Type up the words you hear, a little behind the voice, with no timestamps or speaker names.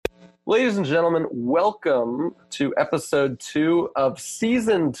Ladies and gentlemen, welcome to episode 2 of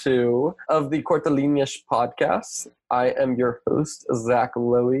season 2 of the Cortalinas podcast. I am your host, Zach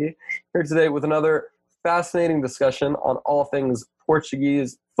Lowy, here today with another fascinating discussion on all things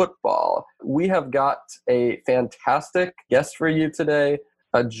Portuguese football. We have got a fantastic guest for you today,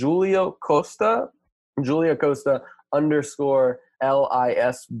 Julia Costa _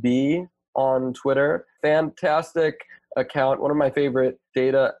 LISB on Twitter. Fantastic account, one of my favorite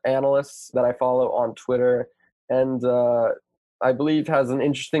data analysts that I follow on Twitter, and I believe has an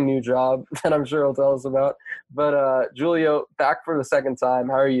interesting new job that I'm sure he'll tell us about. But Julio, back for the second time.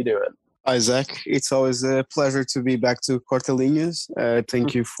 How are you doing? Hi, Zach. It's always a pleasure to be back to Cortalinas.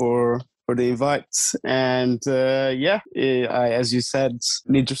 Thank you for the invite. And as you said,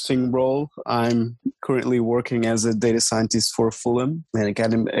 an interesting role. I'm currently working as a data scientist for Fulham, an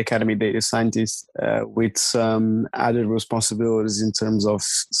academy data scientist with some added responsibilities in terms of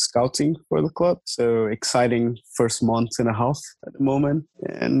scouting for the club. So exciting first month and a half at the moment.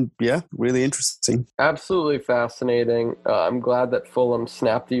 And yeah, really interesting. Absolutely fascinating. I'm glad that Fulham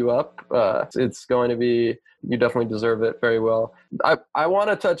snapped you up. It's going to be, you definitely deserve it very well. I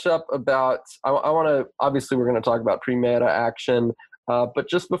want to touch up about, obviously we're going to talk about Primeira action, but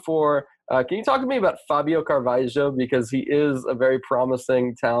just before, can you talk to me about Fabio Carvalho, because he is a very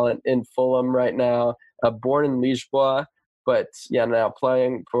promising talent in Fulham right now, born in Lisboa, but now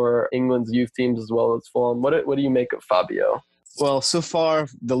playing for England's youth teams as well as Fulham. What do you make of Fabio? Well, so far,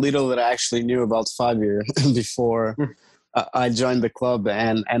 the little that I actually knew about Fabio before I joined the club,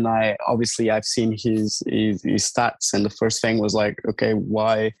 and I've seen his stats, and the first thing was like, okay,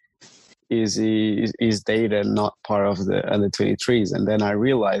 why is his data not part of the under 23s? And then I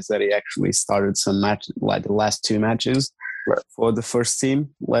realized that he actually started some match, like the last 2 matches for the first team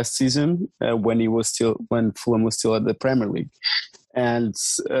last season when Fulham was still at the Premier League. And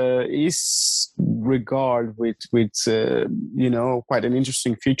his regard with quite an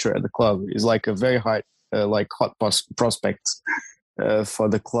interesting future at the club. Is like a very hot prospect for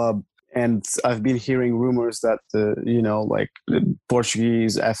the club. And I've been hearing rumors that the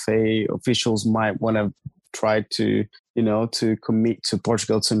Portuguese FA officials might want to try to commit to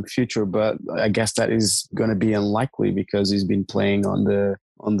Portugal some future, but I guess that is going to be unlikely because he's been playing on the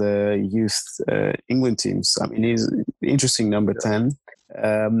youth England teams. I mean, he's an interesting number 10,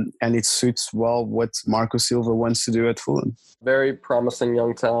 and it suits well what Marco Silva wants to do at Fulham. Very promising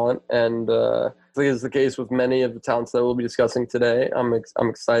young talent, and I think it's the case with many of the talents that we'll be discussing today. I'm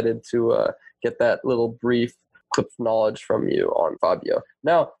excited to get that little brief clip of knowledge from you on Fabio.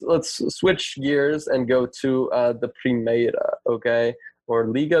 Now, let's switch gears and go to the Primeira, okay? Or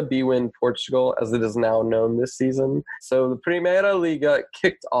Liga BWin Portugal, as it is now known this season. So the Primeira Liga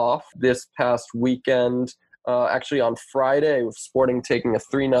kicked off this past weekend, actually on Friday, with Sporting taking a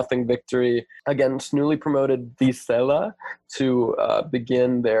 3-0 victory against newly promoted Vizela to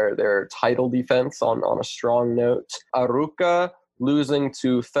begin their title defense on a strong note. Arouca losing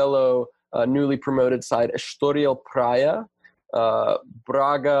to fellow newly promoted side Estoril Praia.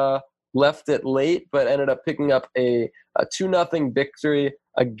 Braga left it late, but ended up picking up a 2-0 victory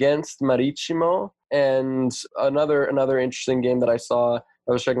against Marítimo. And another interesting game that I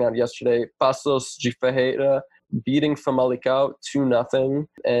was checking out yesterday, Paços de Ferreira beating Famalicão 2-0.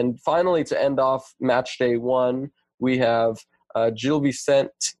 And finally, to end off match day 1, we have Gil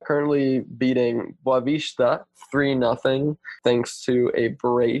Vicente currently beating Boavista 3-0 thanks to a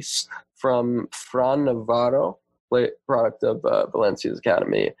brace from Fran Navarro, product of Valencia's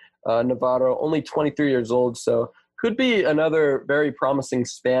academy. Navarro, only 23 years old, so could be another very promising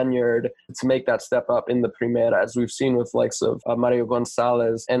Spaniard to make that step up in the Primeira, as we've seen with likes of Mario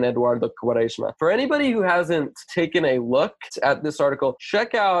Gonzalez and Eduardo Quaresma. For anybody who hasn't taken a look at this article,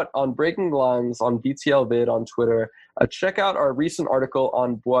 check out on Breaking Lines on BTL Vid on Twitter. Check out our recent article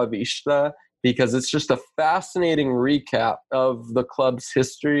on Boavista, because it's just a fascinating recap of the club's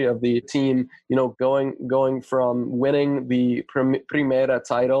history, of the team, going from winning the Primeira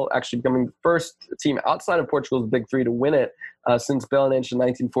title, actually becoming the first team outside of Portugal's Big Three to win it since Belenenses in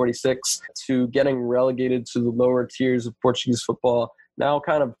 1946, to getting relegated to the lower tiers of Portuguese football, now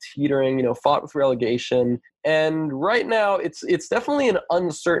kind of teetering, fought with relegation. And right now, it's definitely an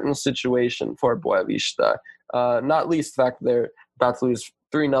uncertain situation for Boavista, not least the fact that they're about to lose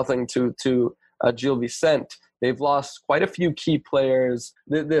 3-0 to Gil Vicente. They've lost quite a few key players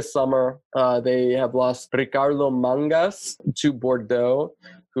this summer. They have lost Ricardo Mangas to Bordeaux.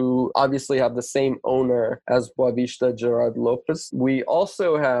 who obviously have the same owner as Boavista, Gerard Lopez. We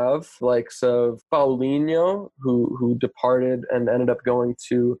also have likes of Paulinho, who departed and ended up going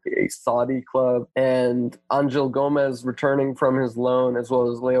to a Saudi club, and Angel Gomez returning from his loan, as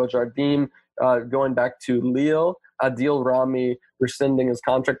well as Leo Jardim going back to Lille, Adil Rami rescinding his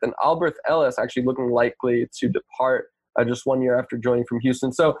contract, and Albert Ellis actually looking likely to depart just 1 year after joining from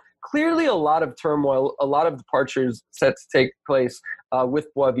Houston. So clearly a lot of turmoil, a lot of departures set to take place with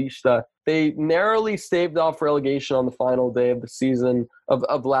Boavista. They narrowly staved off relegation on the final day of the season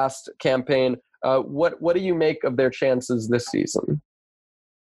of last campaign. What do you make of their chances this season?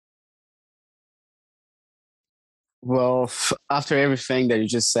 Well, after everything that you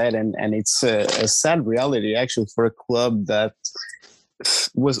just said, and it's a sad reality actually for a club that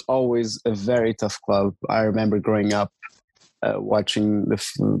was always a very tough club. I remember growing up watching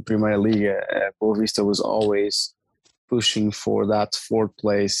the Primeira Liga. Boavista was always pushing for that fourth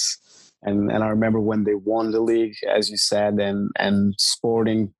place. And I remember when they won the league, as you said, and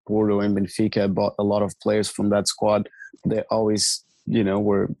Sporting, Porto, and Benfica bought a lot of players from that squad. They always,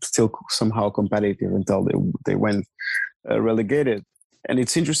 were still somehow competitive until they went relegated. And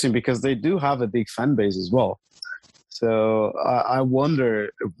it's interesting because they do have a big fan base as well. So I wonder,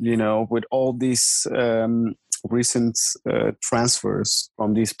 with all these recent transfers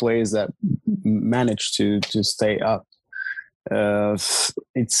from these players that managed to stay up,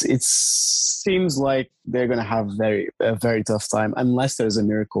 it seems like they're going to have a very tough time unless there's a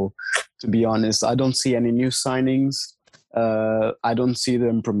miracle. To be honest, I don't see any new signings. I don't see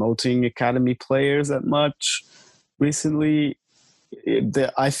them promoting academy players that much recently.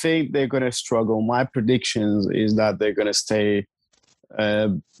 I think they're going to struggle. My predictions is that they're going to stay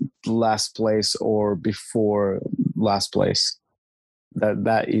last place or before last place.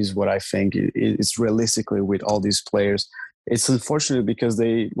 That is what I think. It's realistically with all these players. It's unfortunate because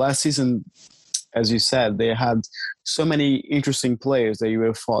last season, as you said, they had so many interesting players that you would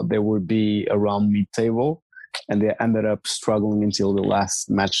have thought they would be around mid-table, and they ended up struggling until the last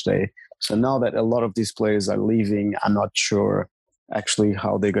match day. So now that a lot of these players are leaving, I'm not sure actually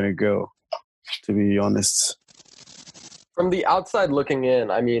how they're going to go, to be honest. From the outside looking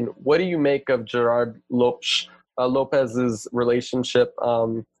in, I mean, what do you make of Gerard Lopez's relationship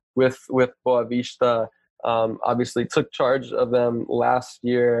with Boavista? Obviously took charge of them last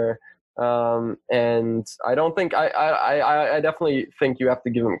year, and I don't think I definitely think you have to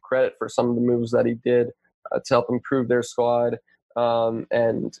give him credit for some of the moves that he did to help improve their squad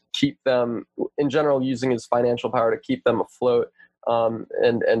and keep them, in general, using his financial power to keep them afloat.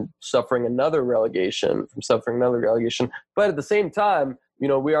 And suffering another relegation. But at the same time,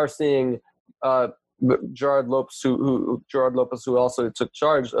 we are seeing Gerard Lopez, who also took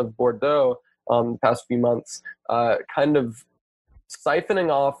charge of Bordeaux the past few months, kind of siphoning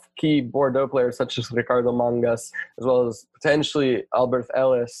off key Bordeaux players such as Ricardo Mangas, as well as potentially Albert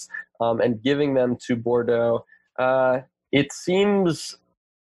Ellis, and giving them to Bordeaux. It seems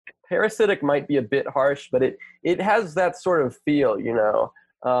parasitic might be a bit harsh, but it has that sort of feel,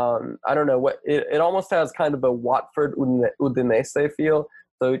 I don't know what it almost has kind of a Watford Udinese feel.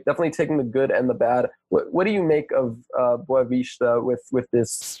 So definitely taking the good and the bad. What do you make of Boavista with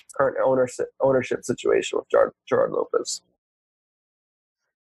this current ownership situation with Gerard Lopez?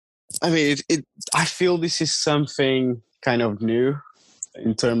 I mean, I feel this is something kind of new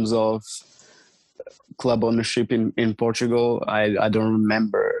in terms of club ownership in Portugal. I don't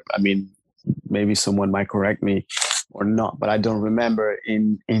remember. I mean, maybe someone might correct me or not, but I don't remember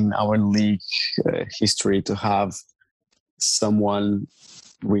in our league history to have someone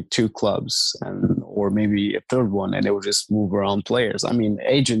with two clubs or maybe a third one, and they would just move around players. I mean,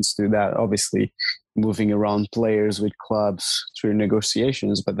 agents do that, obviously, moving around players with clubs through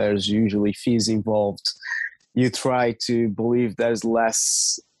negotiations, but there's usually fees involved. You try to believe there's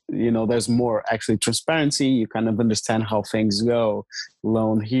less, there's more actually transparency. You kind of understand how things go,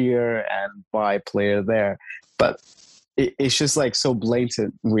 loan here and buy player there. But it's just like so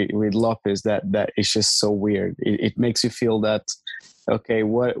blatant with Lopez that it's just so weird. It makes you feel that, okay,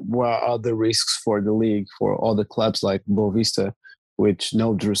 what are the risks for the league, for all the clubs like Boavista, which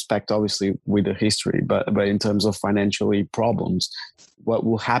no respect, obviously, with the history, but in terms of financially problems, what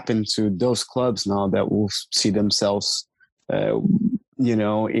will happen to those clubs now that will see themselves,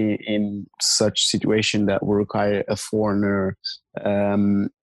 in such situation that will require a foreigner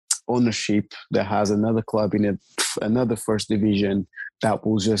ownership that has another club in another first division that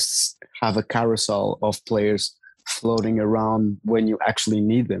will just have a carousel of players floating around when you actually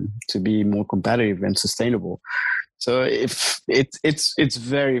need them to be more competitive and sustainable. So if it's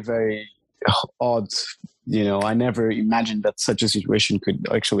very, very odd I never imagined that such a situation could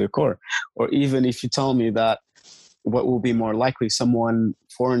actually occur. Or even if you tell me that what will be more likely, someone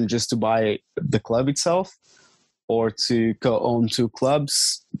foreign just to buy the club itself or to co-own two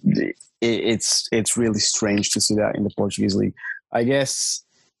clubs, it's really strange to see that in the Portuguese league. I guess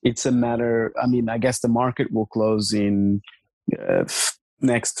it's a matter. I mean, I guess the market will close in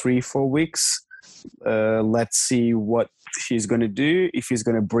next 3-4 weeks. Let's see what he's going to do. If he's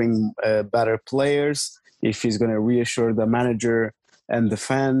going to bring better players, if he's going to reassure the manager and the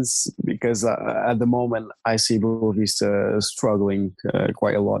fans, because at the moment I see Boa Vista struggling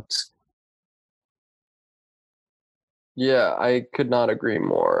quite a lot. Yeah, I could not agree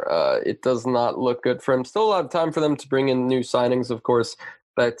more. It does not look good for him. Still a lot of time for them to bring in new signings, of course,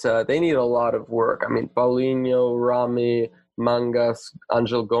 but they need a lot of work. I mean, Paulinho, Rami, Mangas,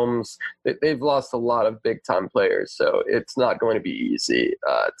 Angel Gomes, they've lost a lot of big-time players, so it's not going to be easy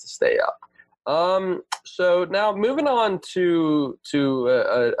to stay up. So now moving on to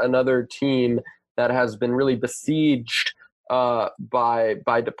another team that has been really besieged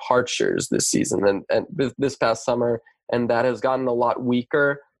by departures this season and this past summer, and that has gotten a lot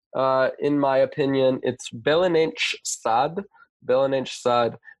weaker, in my opinion. It's Belenenses SAD.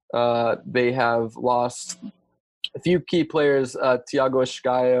 They have lost a few key players. Tiago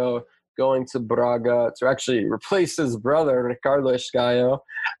Esgaio going to Braga to actually replace his brother, Ricardo Esgaio.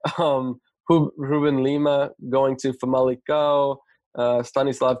 Ruben Lima going to Famalicão.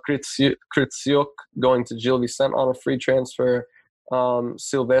 Stanislav Kritsiuk going to Gil Vicente on a free transfer.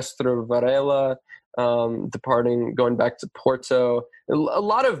 Silvestre Varela departing, going back to Porto. A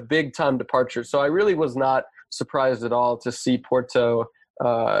lot of big-time departures. So I really was not surprised at all to see Porto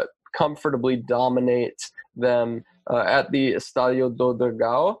comfortably dominate them at the Estadio do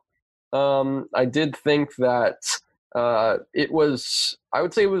Dragão. I did think that I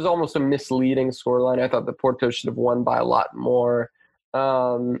would say it was almost a misleading scoreline. I thought the Porto should have won by a lot more.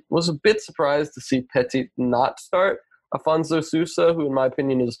 Was a bit surprised to see Petit not start Afonso Sousa, who in my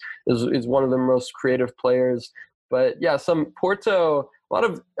opinion is one of the most creative players. But yeah, some Porto, a lot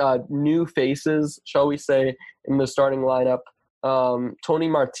of new faces, shall we say, in the starting lineup. Tony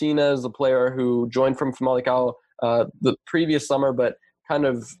Martinez, a player who joined from Famalicão the previous summer, but kind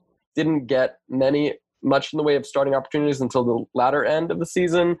of didn't get much in the way of starting opportunities until the latter end of the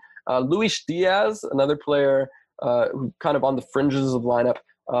season. Luis Diaz, another player who kind of on the fringes of the lineup,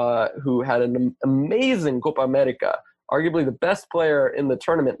 who had an amazing Copa America, arguably the best player in the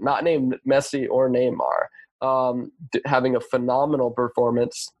tournament, not named Messi or Neymar, having a phenomenal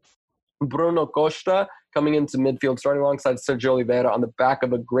performance. Bruno Costa coming into midfield, starting alongside Sergio Oliveira on the back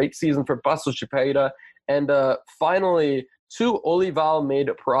of a great season for Paços de Pereira. And finally, two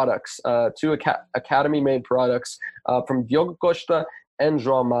Olival-made products, two academy-made products from Diogo Costa and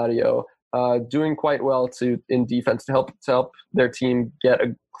João Mario, doing quite well in defense to help their team get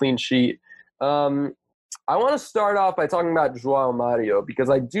a clean sheet. I want to start off by talking about João Mario, because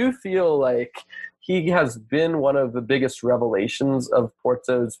I do feel like he has been one of the biggest revelations of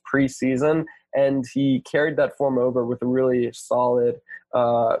Porto's preseason, and he carried that form over with a really solid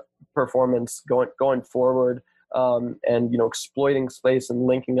performance going forward, and exploiting space and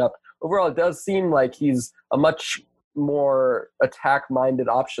linking up. Overall, it does seem like he's a much more attack-minded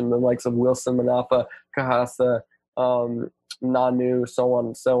option than likes of Wilson Manafa, Cahasa, Nanu, so on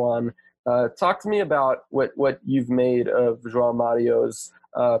and so on. Talk to me about what you've made of João Mario's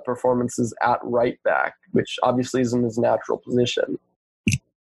performances at right back, which obviously isn't his natural position.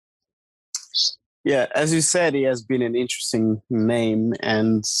 Yeah, as you said, he has been an interesting name,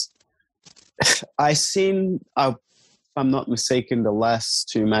 and I've seen, if I'm not mistaken, the last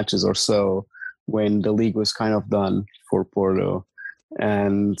 2 matches or so when the league was kind of done for Porto,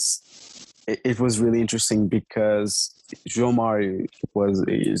 and it was really interesting because João Mario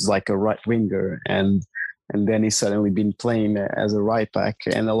is like a right winger, and then he's suddenly been playing as a right back,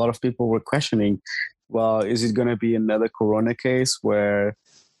 and a lot of people were questioning, well, is it going to be another Corona case where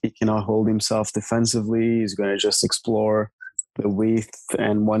he cannot hold himself defensively? He's going to just explore the width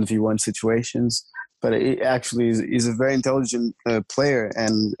and 1v1 situations. But it actually is a very intelligent player,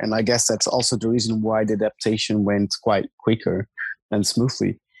 and I guess that's also the reason why the adaptation went quite quicker and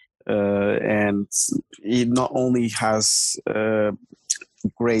smoothly. And he not only has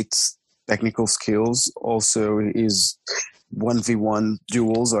great technical skills, also his 1v1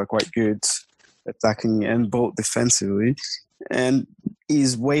 duels are quite good, attacking and both defensively, and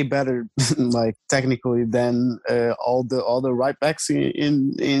he's way better like technically than all the other right backs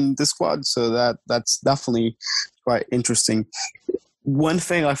in the squad. So that's definitely quite interesting. One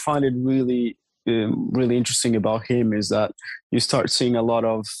thing I find it really interesting about him is that you start seeing a lot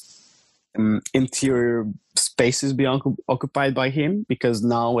of interior spaces be occupied by him, because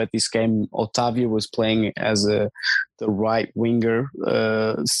now at this game Otavio was playing as the right winger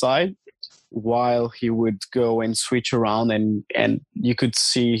side, while he would go and switch around, and you could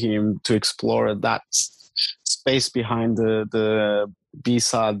see him to explore that space behind the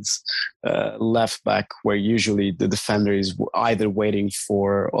B-Sad's left back, where usually the defender is either waiting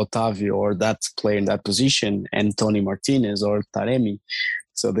for Otavio or that player in that position, and Tony Martinez or Taremi.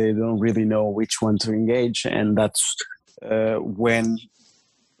 So they don't really know which one to engage, and that's when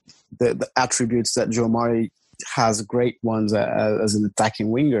the attributes that Joe Mari has great ones as an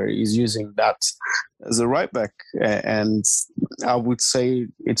attacking winger. He's using that as a right back, and I would say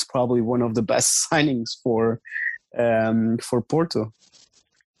it's probably one of the best signings for Porto.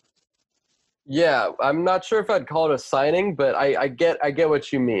 Yeah, I'm not sure if I'd call it a signing, but I get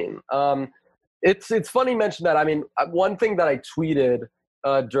what you mean. It's funny you mention that. I mean, one thing that I tweeted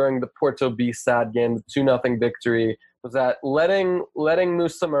during the Porto B-Sad game, the 2-0 victory, was that letting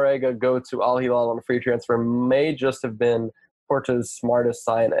Moussa Marega go to Al Hilal on a free transfer may just have been Porto's smartest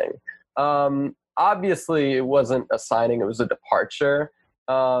signing. Obviously, it wasn't a signing; it was a departure,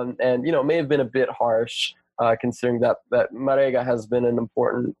 and may have been a bit harsh, considering that Marega has been an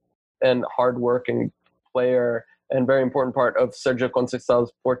important and hardworking player and very important part of Sergio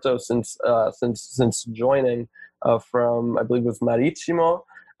Conceição's Porto since joining from, I believe it was Marítimo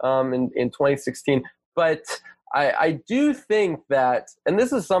in 2016. But I do think that, and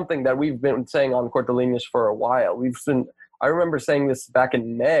this is something that we've been saying on Cortelinius for a while. I remember saying this back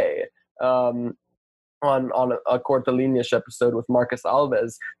in May on a Cortelinius episode with Marcus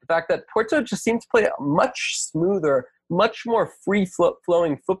Alves. The fact that Porto just seems to play a much smoother, much more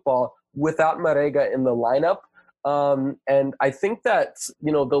free-flowing football without Marega in the lineup. And I think that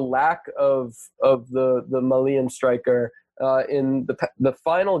the lack of the Malian striker in the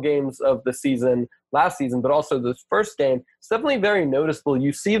final games of the season last season, but also this first game, it's definitely very noticeable.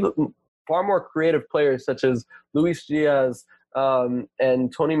 You see far more creative players such as Luis Diaz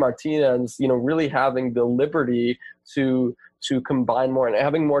and Tony Martinez, really having the liberty to combine more and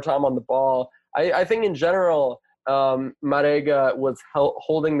having more time on the ball. I think in general, Marega was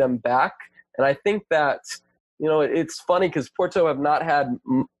holding them back, and I think that it's funny because Porto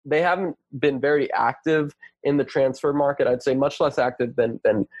they haven't been very active in the transfer market. I'd say much less active than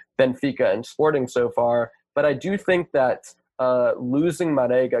Benfica and Sporting so far. But I do think that losing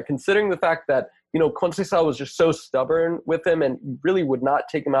Marega, considering the fact that Conceição was just so stubborn with him and really would not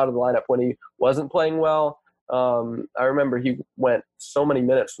take him out of the lineup when he wasn't playing well. I remember he went so many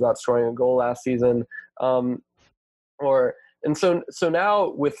minutes without scoring a goal last season. So now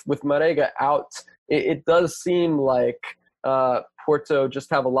with Marega out, it does seem like Porto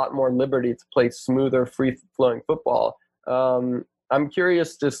just have a lot more liberty to play smoother, free-flowing football. I'm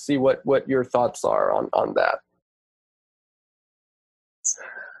curious to see what your thoughts are on that.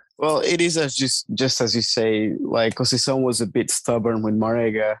 Well, it is just as you say, like Conceição was a bit stubborn with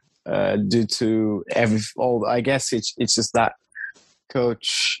Marega due to I guess it's just that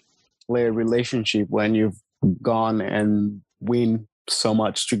coach-player relationship when you've gone and win so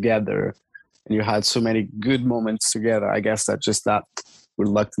much together and you had so many good moments together. I guess that just that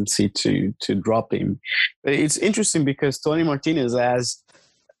reluctancy to drop him. But it's interesting because Tony Martinez has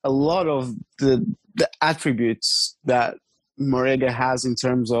a lot of the attributes that Marega has in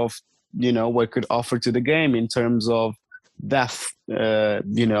terms of what could offer to the game in terms of depth,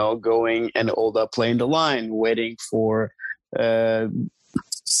 going and hold up, playing the line, waiting for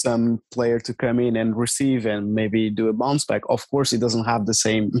some player to come in and receive and maybe do a bounce back. Of course, he doesn't have the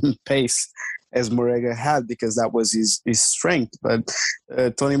same pace as Marega had because that was his strength. But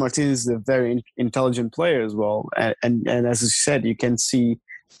Tony Martinez is a very intelligent player as well. And as you said, you can see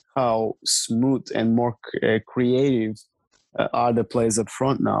how smooth and more creative are the players up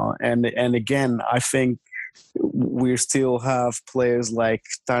front now. And again, I think we still have players like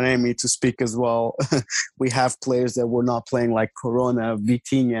Taremi to speak as well. We have players that were not playing like Corona,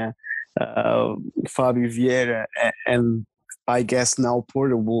 Vitinha, Fabio Vieira, and I guess now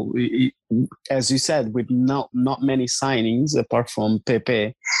Porto will, as you said, with not many signings apart from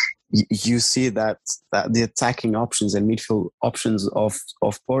Pepe, you see that the attacking options and midfield options of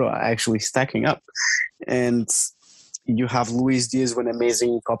Porto are actually stacking up. And you have Luis Diaz with an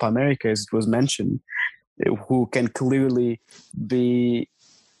amazing Copa America, as it was mentioned, who can clearly be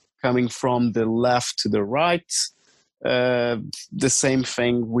coming from the left to the right. The same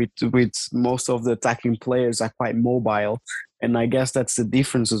thing with most of the attacking players are quite mobile. And I guess that's the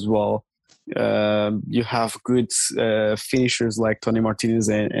difference as well you have good finishers like Tony Martinez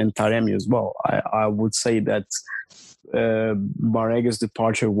and Taremi as well. I would say that Marega's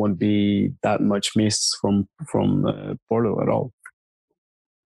departure won't be that much missed from Porto at all.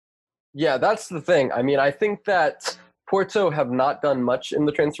 Yeah, that's the thing. I mean, I think that Porto have not done much in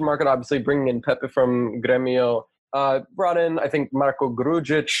the transfer market. Obviously, bringing in Pepe from Gremio, brought in, I think, Marko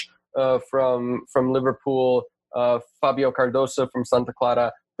Grujic from Liverpool, Fabio Cardoso from Santa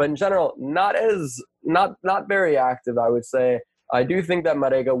Clara. But in general, not very active, I would say. I do think that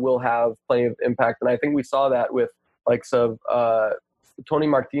Marega will have plenty of impact, and I think we saw that with likes of Tony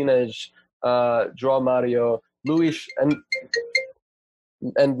Martinez, João Mario, Luis,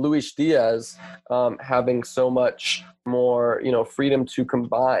 and Luis Diaz having so much more, freedom to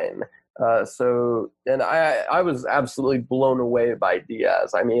combine. And I was absolutely blown away by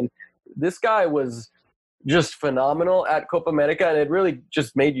Diaz. I mean, this guy was just phenomenal at Copa America, and it really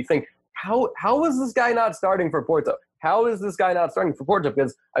just made you think, how is this guy not starting for Porto? How is this guy not starting for Porto?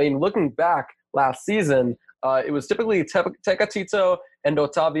 Because, I mean, looking back last season, it was typically Tecatito and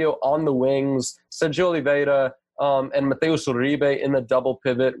Otavio on the wings, Sergio Oliveira, and Mateus Uribe in the double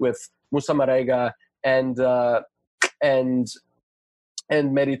pivot with Musa Marega and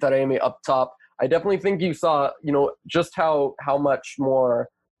Mehdi Taremi up top. I definitely think you saw, just how much more,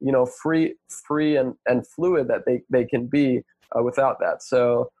 free and fluid that they can be without that.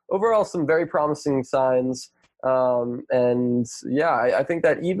 So overall, some very promising signs. And yeah, I think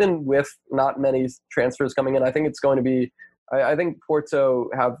that even with not many transfers coming in, I think it's going to be, I think Porto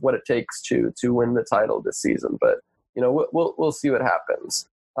have what it takes to win the title this season, but we'll see what happens.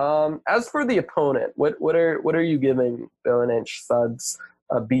 As for the opponent, what are you giving Belenenses SAD's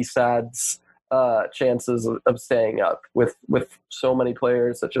B-SAD's chances of staying up with so many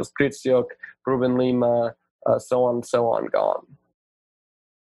players such as Kristiok, Ruben Lima, so on gone?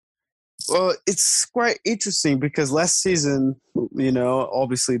 Well, it's quite interesting because last season,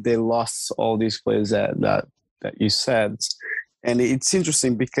 obviously they lost all these players that you said. And it's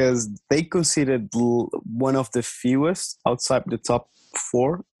interesting because they considered one of the fewest outside the top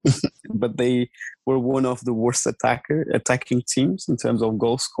four, but they were one of the worst attacking teams in terms of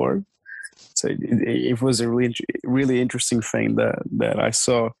goals scored. So it was a really interesting thing that I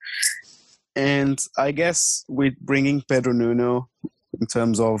saw. And I guess with bringing Pedro Nuno in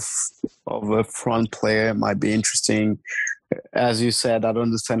terms of a front player might be interesting. As you said, I don't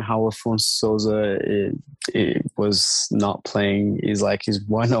understand how Afonso Sousa it was not playing. He's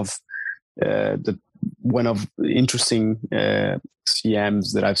one of interesting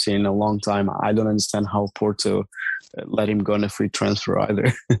CMs that I've seen in a long time. I don't understand how Porto let him go on a free transfer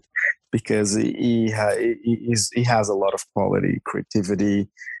either, because he has a lot of quality, creativity.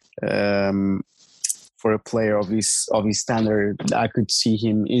 For a player of his standard, I could see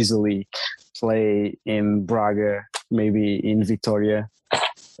him easily play in Braga, maybe in Vitoria.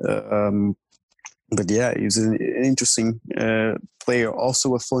 But yeah, he's an interesting player. Also,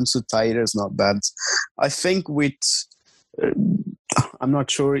 Afonso Taira is not bad. I think I'm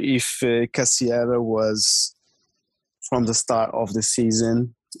not sure if Cassiera was from the start of the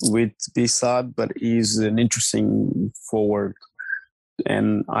season with B-SAD, but he's an interesting forward.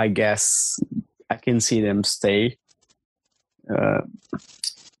 And I guess I can see them stay.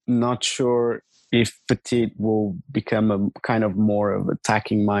 Not sure if Petit will become a kind of more of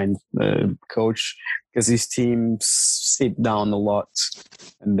attacking mind coach, because his teams sit down a lot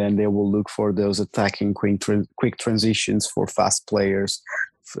and then they will look for those attacking quick transitions for fast players.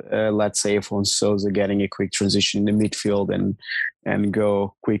 Let's say Afonso Sousa getting a quick transition in the midfield and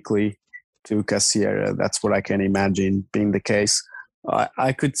go quickly to Cassiera. That's what I can imagine being the case.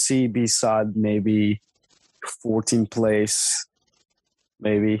 I could see B-SAD maybe 14th place,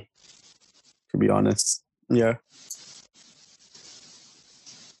 maybe, to be honest. Yeah.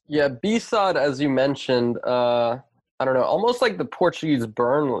 Yeah, B-SAD, as you mentioned, I don't know, almost like the Portuguese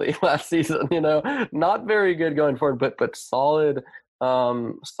Burnley last season, not very good going forward, but solid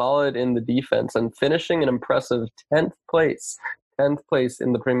in the defense and finishing an impressive 10th place in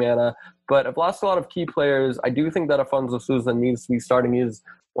the Primera. But I've lost a lot of key players. I do think that Afonso Sousa needs to be starting. He's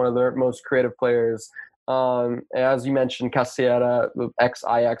one of their most creative players. As you mentioned, Cassiera, the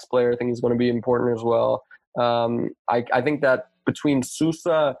ex-Ajax player, I think he's going to be important as well. I think that between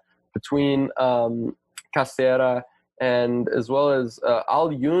Sousa, between Cassiera, and as well as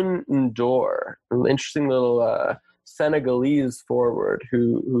Alioune N'Dor, an interesting little Senegalese forward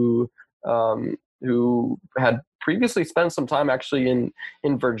who had previously spent some time actually in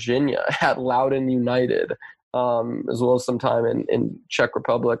Virginia at Loudoun United, as well as some time in Czech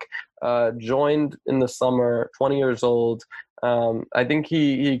Republic. Joined in the summer, 20 years old. I think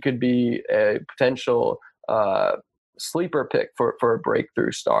he could be a potential sleeper pick for a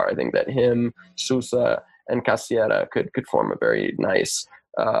breakthrough star. I think that him, Sousa, and Cassiera could form a very nice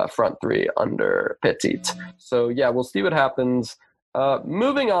front three under Petit. So yeah, we'll see what happens.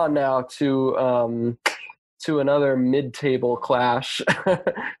 Moving on now to another mid-table clash.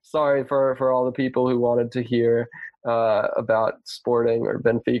 Sorry for all the people who wanted to hear about Sporting or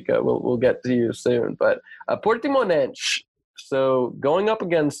Benfica. We'll get to you soon. But Portimonense, so going up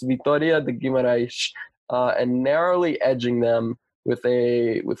against Vitória de Guimarães and narrowly edging them with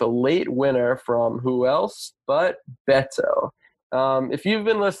a late winner from who else but Beto. If you've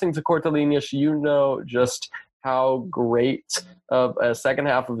been listening to Cortelinius, you know just how great of a second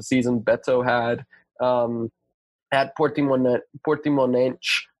half of the season Beto had. At Portimonense,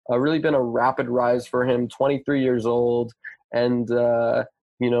 really been a rapid rise for him. 23 years old, and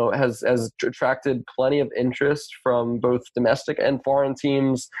has attracted plenty of interest from both domestic and foreign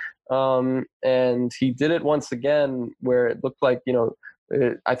teams. And he did it once again, where it looked like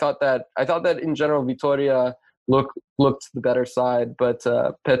I thought that in general Vitória looked the better side, but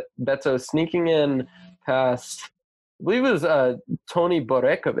Beto sneaking in past, I believe it was Toni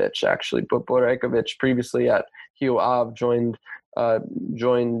Borekovic, actually, but Borekovic previously at Rio Ave joined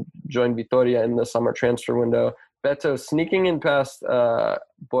Vitória in the summer transfer window. Beto sneaking in past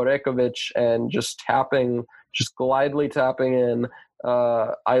Borekovic and just glidely tapping in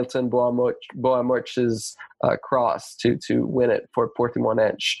Ailton Boamort's cross to win it for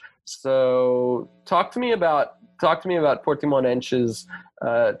Portimonense. So talk to me about Portimonense's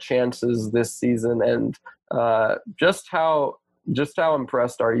chances this season, and just how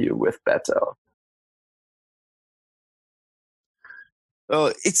impressed are you with Beto?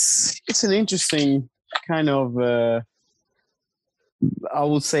 Well, it's an interesting kind of I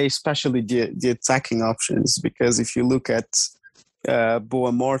would say, especially the attacking options, because if you look at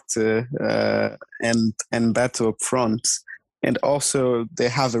Boa Morte and Beto up front, and also they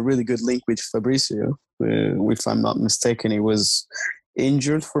have a really good link with Fabrizio, if I'm not mistaken. He was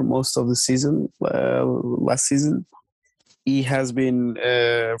injured for most of the season last season. He has been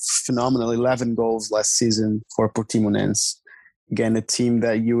phenomenal, 11 goals last season for Portimonense. Again, a team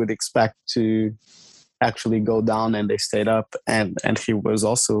that you would expect to actually go down, and they stayed up, and he was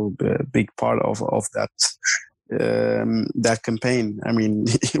also a big part of that that campaign. I mean,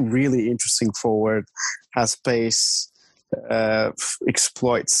 really interesting forward, has pace,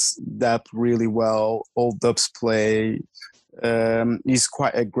 exploits that really well, hold-ups play. He's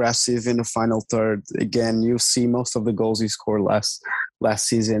quite aggressive in the final third. Again, you see most of the goals he scored last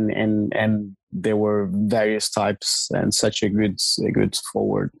season, and there were various types and such a good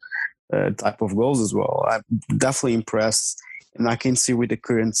forward type of goals as well. I'm definitely impressed, and I can see with the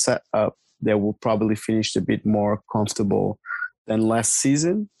current setup they will probably finish a bit more comfortable than last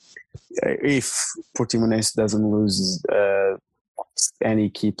season if Portimonense doesn't lose any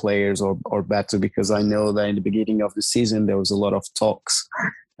key players or better, because I know that in the beginning of the season there was a lot of talks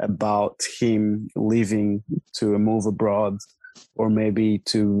about him leaving to move abroad, or maybe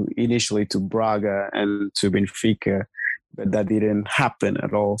initially to Braga and to Benfica, but that didn't happen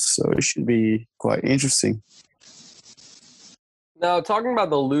at all. So it should be quite interesting. Now, talking about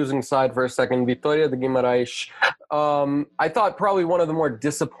the losing side for a second, Vitória de Guimarães, I thought probably one of the more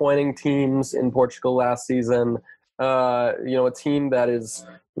disappointing teams in Portugal last season. A team that is,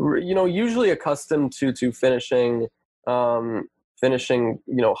 usually accustomed to finishing, high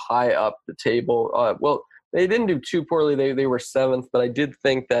up the table. Well, they didn't do too poorly. They were seventh, but I did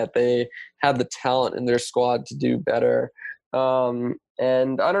think that they had the talent in their squad to do better.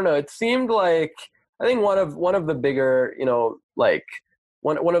 And I don't know. It seemed like, I think one of the bigger,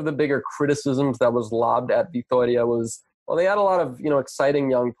 one of the bigger criticisms that was lobbed at Vitória was, well, they had a lot of, exciting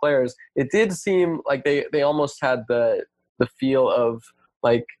young players. It did seem like they almost had the feel of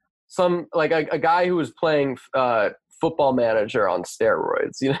like a guy who was playing Football Manager on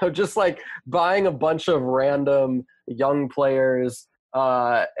steroids, just like buying a bunch of random young players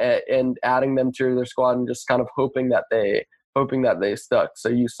and adding them to their squad and just kind of hoping that they stuck. So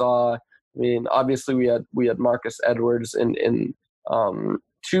you saw, obviously we had Marcus Edwards in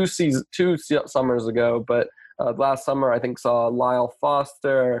two summers ago, but last summer I think saw Lyle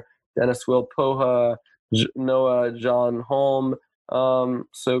Foster, Dennis Will Poha, Noah John Holm.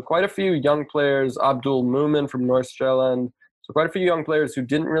 So quite a few young players, Abdul Mumin from Northsjælland. So quite a few young players who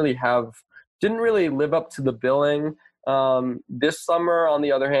didn't really live up to the billing. This summer, on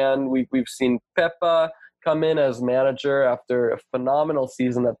the other hand, we've seen Pepa come in as manager after a phenomenal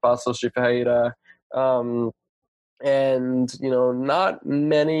season at Paços de Ferreira. And, not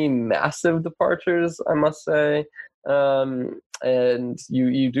many massive departures, I must say. and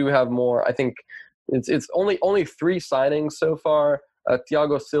you do have more. I think it's only 3 signings so far.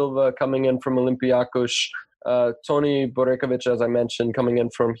 Thiago Silva coming in from Olympiacos, Toni Borekovic, as I mentioned, coming in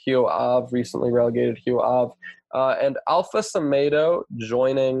from Rio Ave, recently relegated Rio Ave, and Alpha Semedo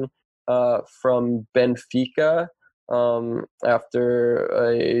joining from Benfica after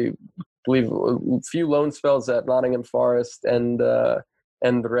I believe a few loan spells at Nottingham Forest and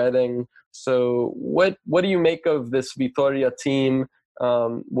Reading. So what do you make of this Vitória team?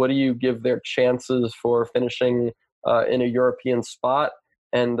 What do you give their chances for finishing in a European spot?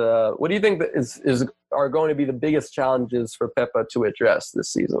 And what do you think that are going to be the biggest challenges for Pepa to address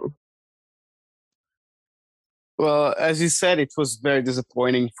this season? Well, as you said, it was very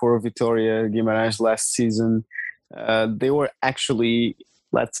disappointing for Vitória Guimarães last season. They were actually,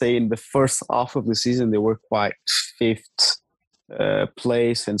 let's say, in the first half of the season, they were quite fifth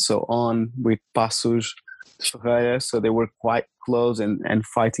place and so on with Passos Ferreira. So they were quite close and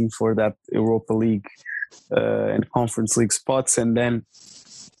fighting for that Europa League and Conference League spots. And then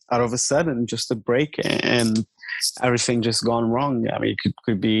out of a sudden, just a break and everything just gone wrong. I mean, it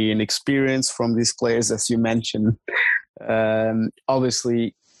could be an experience from these players, as you mentioned.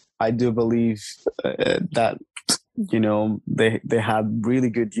 Obviously, I do believe that, they had really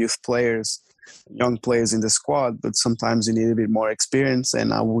good youth players, young players in the squad, but sometimes you need a bit more experience.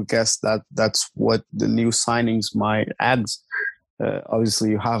 And I would guess that that's what the new signings might add.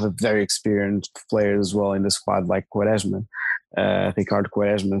 Obviously, you have a very experienced player as well in the squad, like Quaresma. Ricardo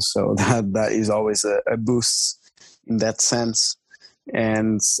Quaresma, so that is always a boost in that sense.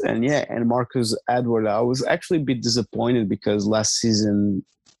 And Marcus Edward, I was actually a bit disappointed because last season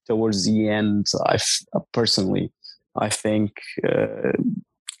towards the end, I think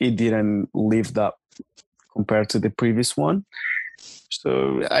it didn't live up compared to the previous one.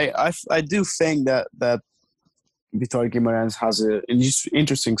 So I do think that Vitória Guimarães has an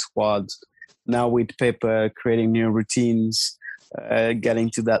interesting squad now with Pepa creating new routines, getting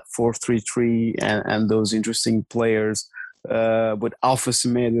to that 4-3-3 and those interesting players. With Alpha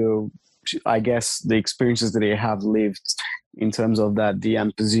Semedo, I guess the experiences that they have lived in terms of that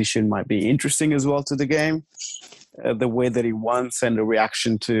DM position might be interesting as well to the game. The way that he wants and the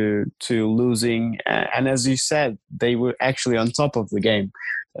reaction to losing. And as you said, they were actually on top of the game.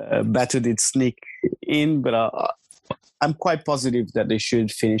 Better did sneak in, but I'm quite positive that they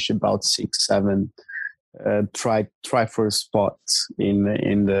should finish about 6-7. Try for a spot in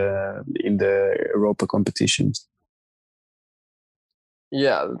the Europa competitions.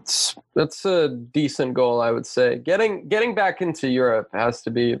 Yeah, that's a decent goal, I would say. Getting back into Europe has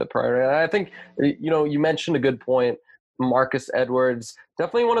to be the priority. And I think you mentioned a good point. Marcus Edwards,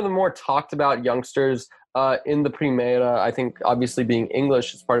 definitely one of the more talked about youngsters in the Primeira. I think obviously being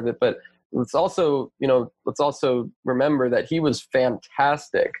English is part of it, but let's also remember that he was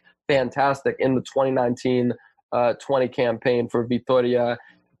fantastic in the 2019-20 campaign for Vitória.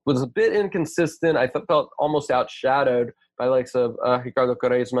 Was a bit inconsistent. I felt almost outshadowed by the likes of Ricardo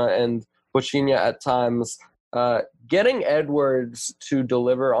Quaresma and Bochinha at times. Getting Edwards to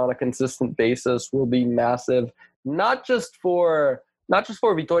deliver on a consistent basis will be massive, not just for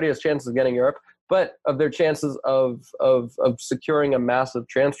Vitória's chances of getting Europe, but of their chances of securing a massive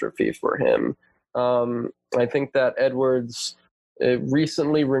transfer fee for him. I think that Edwards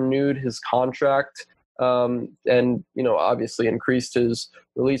recently renewed his contract and obviously increased his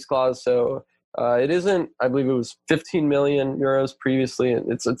release clause. So it isn't, I believe it was 15 million euros previously.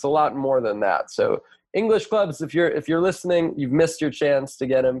 It's a lot more than that. So English clubs, if you're listening, you've missed your chance to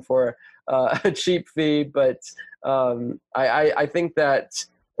get him for a cheap fee. But I think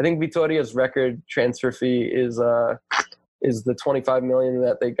Vitória's record transfer fee is the 25 million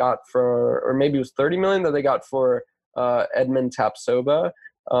that they got for, or maybe it was 30 million that they got for Edmund Tapsoba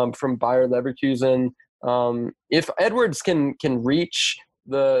from Bayer Leverkusen. If Edwards can reach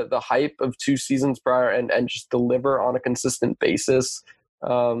the hype of 2 seasons prior and just deliver on a consistent basis,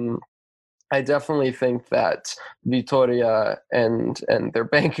 I definitely think that Vitória and their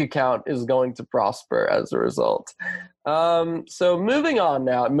bank account is going to prosper as a result. So moving on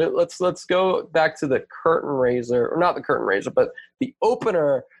now, let's go back to the curtain raiser, or not the curtain raiser, but the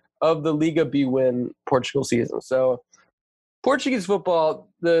opener of the Liga BWin Portugal season. So Portuguese football,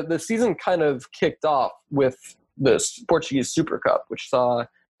 the season kind of kicked off with the Portuguese Super Cup, which saw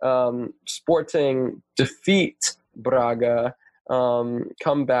Sporting defeat Braga,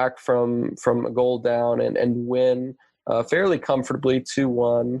 come back from a goal down and win fairly comfortably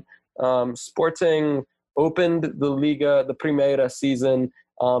 2-1. Sporting opened the Primeira season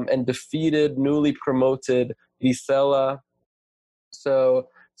and defeated newly promoted Vizela. So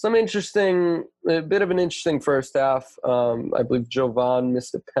a bit of an interesting first half. I believe Jovan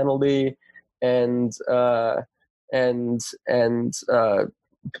missed a penalty, and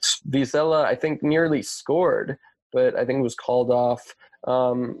Vizela, I think, nearly scored, but I think it was called off.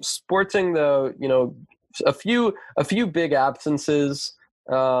 Sporting, though, a few big absences,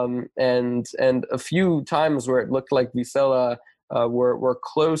 and a few times where it looked like Vizela were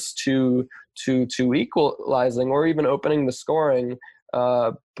close to equalizing or even opening the scoring.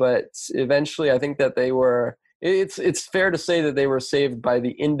 But eventually, I think that they were. It's fair to say that they were saved by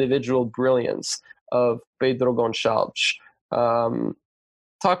the individual brilliance of Pedro Gonçalves.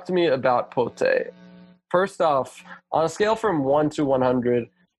 Talk to me about Pote. First off, on a scale from 1 to 100,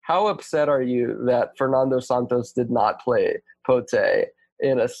 how upset are you that Fernando Santos did not play Pote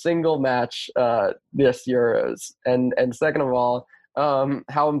in a single match this Euros? And second of all,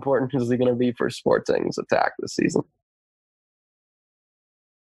 how important is he going to be for Sporting's attack this season?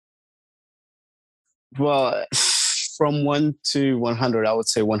 Well, from 1 to 100, I would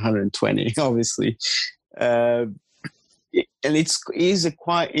say 120, obviously. And he's a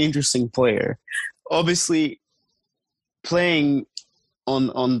quite interesting player. Obviously, playing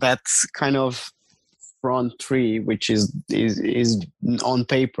on that kind of front three, which is on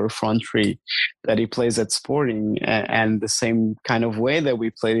paper front three, that he plays at Sporting, and the same kind of way that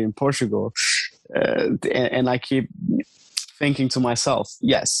we played in Portugal. And I keep thinking to myself,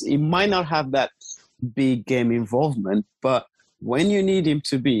 yes, he might not have that big game involvement, but when you need him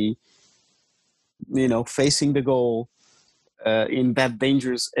to be, facing the goal in that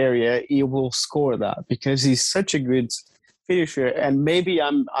dangerous area, he will score that, because he's such a good finisher. And maybe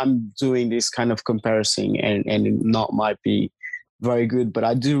I'm doing this kind of comparison and it not might be very good, but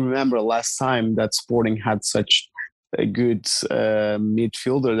I do remember last time that Sporting had such a good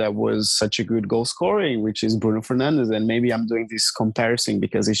midfielder that was such a good goal scoring, which is Bruno Fernandes. And maybe I'm doing this comparison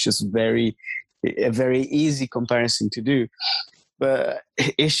because it's just a very easy comparison to do. But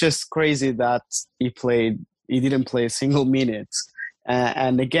it's just crazy that he didn't play a single minute.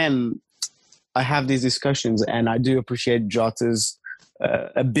 And again, I have these discussions, and I do appreciate Jota's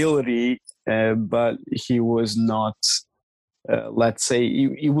ability, but he was not, let's say,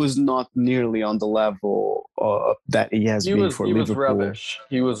 he was not nearly on the level that he has been for Liverpool.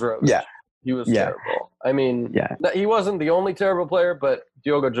 He was rubbish. Yeah. He was terrible. I mean, he wasn't the only terrible player, but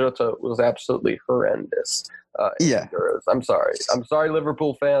Diogo Jota was absolutely horrendous. In Euros. I'm sorry,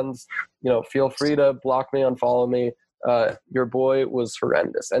 Liverpool fans. Feel free to block me, unfollow me. Your boy was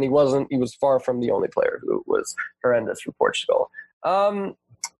horrendous, and he was far from the only player who was horrendous for Portugal.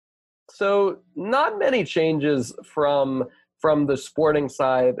 So not many changes from the Sporting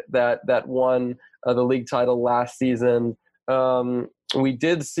side that won the league title last season. We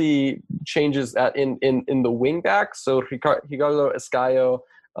did see changes in the wing backs. So Ricardo Escaio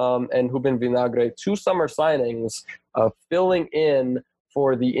and Ruben Vinagre, 2 summer signings, filling in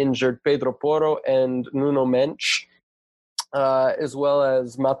for the injured Pedro Porro and Nuno Mendes, as well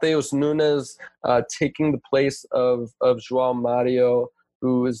as Mateus Nunes taking the place of João Mario,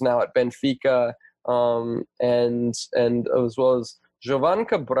 who is now at Benfica, and as well as Jovan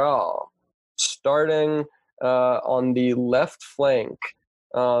Cabral starting on the left flank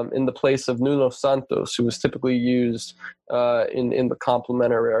in the place of Nuno Santos, who was typically used in the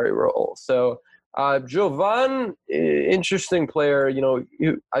complementary role. So Jovan, interesting player.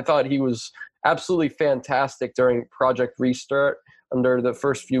 I thought he was absolutely fantastic during Project Restart under the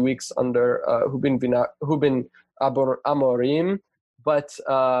first few weeks under Ruben Amorim, but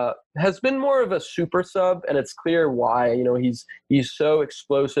has been more of a super sub, and it's clear why. He's so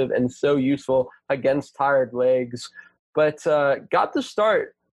explosive and so useful against tired legs, but got the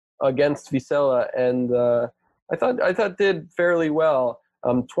start against Vizela, and I thought did fairly well.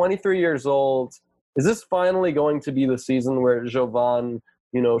 23 years old. Is this finally going to be the season where Jovan,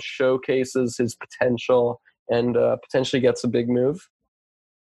 showcases his potential and potentially gets a big move?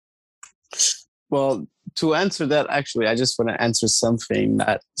 Well, to answer that, actually, I just want to answer something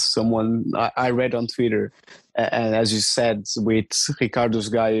that someone I read on Twitter. And as you said, with Ricardo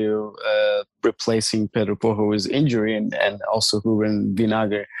Esgaio replacing Pedro Porro's injury and also Ruben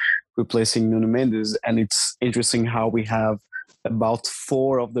Vinagre replacing Nuno Mendes. And it's interesting how we have about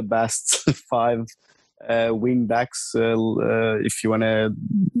 4 of the best 5 wing backs, if you want to,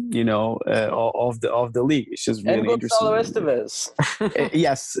 of the league. It's just really and interesting. Gonçalo Esteves.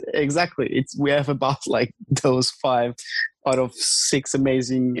 Yes, exactly. We have about like those 5 out of 6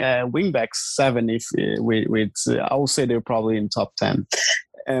 amazing wing backs, 7 if with I will say they're probably in top 10.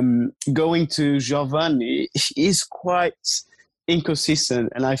 Going to Giovanni, he's quite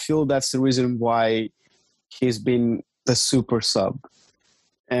inconsistent, and I feel that's the reason why he's been the super sub.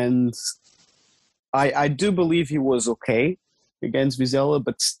 and I do believe he was okay against Vizela,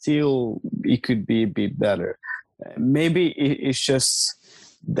 but still he could be a bit better. Maybe it's just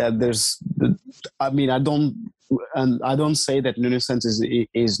that I mean, I don't say that Nuno Santos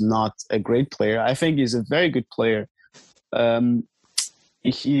is not a great player. I think he's a very good player.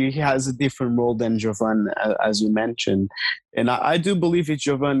 He has a different role than Jovan, as you mentioned, and I do believe if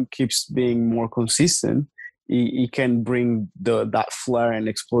Jovan keeps being more consistent, he can bring that flair and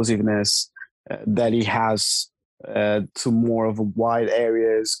explosiveness that he has to more of a wide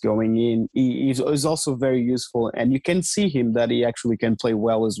areas going in. He's also very useful, and you can see him that he actually can play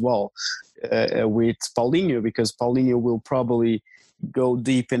well as well with Paulinho, because Paulinho will probably go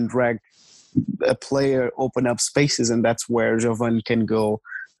deep and drag a player, open up spaces, and that's where Jovan can go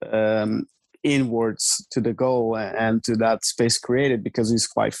inwards to the goal and to that space created, because he's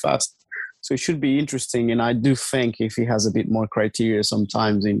quite fast. So it should be interesting, and I do think if he has a bit more criteria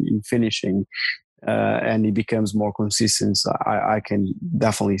sometimes in finishing, and he becomes more consistent, I can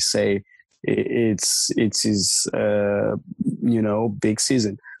definitely say it's his big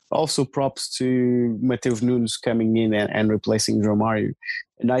season. Also, props to Mateus Nunes coming in and replacing João Mário.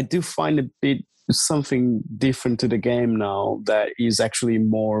 And I do find a bit something different to the game now that is actually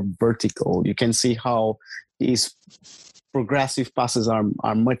more vertical. You can see how his progressive passes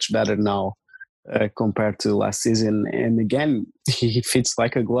are much better now compared to last season. And again, he fits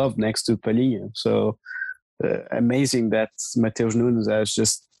like a glove next to Palhinha. So amazing that Mateus Nunes has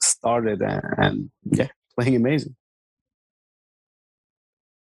just started and playing amazing.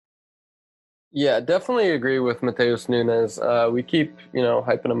 Yeah, definitely agree with Mateus Nunes. We keep,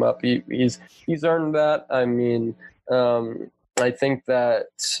 hyping him up. He's earned that. I mean, I think that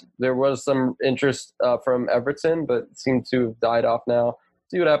there was some interest from Everton, but it seemed to have died off now.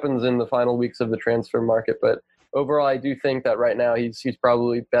 See what happens in the final weeks of the transfer market. But overall, I do think that right now he's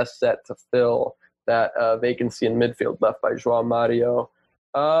probably best set to fill that vacancy in midfield left by João Mario.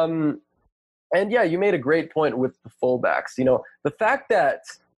 And yeah, you made a great point with the fullbacks.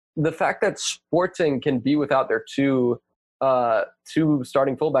 The fact that Sporting can be without their two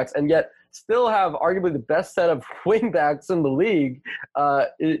starting fullbacks and yet still have arguably the best set of wingbacks in the league,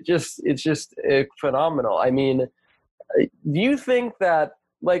 it's just phenomenal. I mean, do you think that,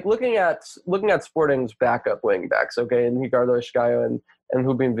 like, looking at Sporting's backup wingbacks, okay, and Ricardo Esgaio and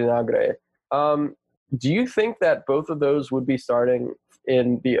Rubem Vinagre, do you think that both of those would be starting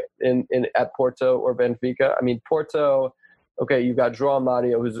at Porto or Benfica? I mean, Porto, okay, you've got João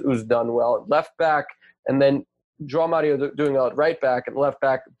Mario who's done well at left back, and then João Mario doing well at right back, and left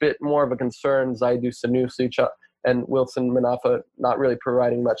back a bit more of a concern. Zaidu Sanusi and Wilson Manafa not really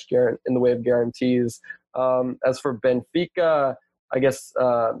providing much in the way of guarantees. As for Benfica, I guess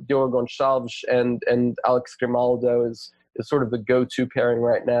Diogo Gonçalves and Alex Grimaldo is sort of the go-to pairing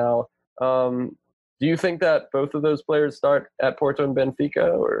right now. Do you think that both of those players start at Porto and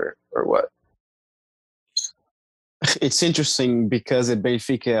Benfica, or what? It's interesting because at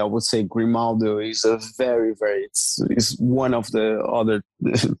Benfica, I would say Grimaldo is a very, very, is one of the other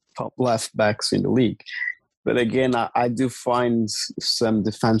top left backs in the league. But again, I do find some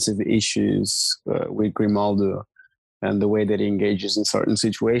defensive issues with Grimaldo, and the way that he engages in certain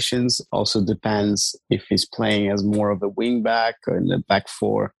situations also depends if he's playing as more of a wing back or in the back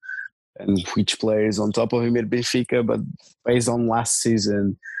four, and which player is on top of him at Benfica. But based on last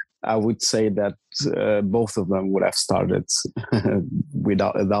season, I would say that both of them would have started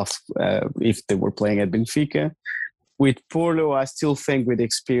without if they were playing at Benfica. With Porto, I still think with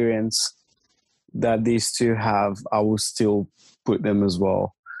experience that these two have, I will still put them as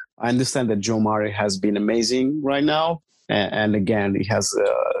well. I understand that João Mário has been amazing right now, and again, he has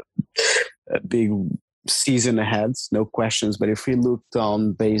a big season ahead, no questions. But if we looked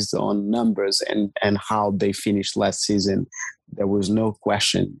on based on numbers and how they finished last season, there was no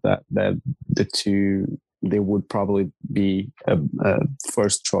question that the two, they would probably be a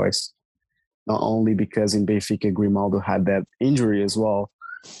first choice. Not only because in Benfica Grimaldo had that injury as well,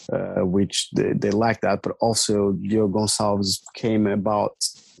 which they lacked that, but also Diogo Gonçalves came about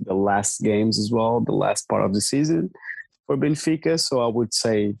the last games as well, the last part of the season for Benfica. So I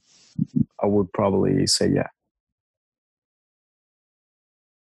would probably say yeah.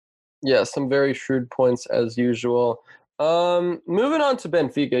 Yeah, some very shrewd points as usual. Moving on to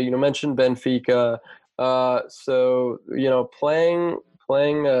Benfica, mentioned Benfica. So playing,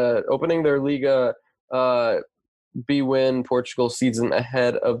 opening their Liga B-Win Portugal season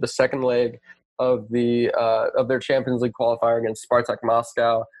ahead of the second leg of their Champions League qualifier against Spartak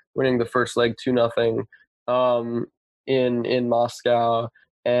Moscow, winning the first leg 2-0 in Moscow.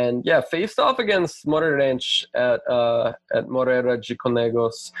 and yeah, faced off against Moreirense at Moreira de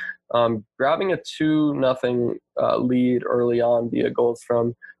Conegos, grabbing a 2-0 lead early on via goals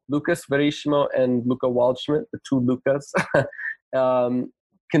from Lucas Verissimo and Luca Waldschmidt, the two Lucas,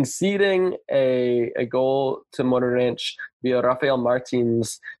 conceding a goal to Moreirense via Rafael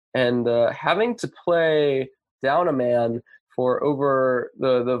Martins, and having to play down a man for over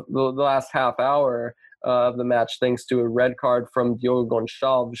the last half hour of the match, thanks to a red card from Diogo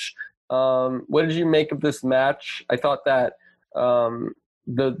Gonçalves. What did you make of this match? I thought that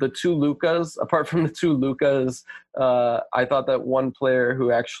the two Lucas, apart from the two Lucas, I thought that one player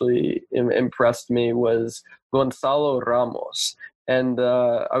who actually impressed me was Gonçalo Ramos. And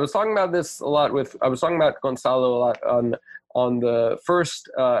I was talking about Gonçalo a lot on the first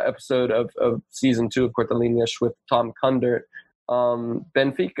episode of season 2 of Cortelinias with Tom Kundert.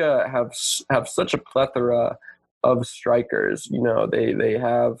 Benfica have such a plethora of strikers. You know, they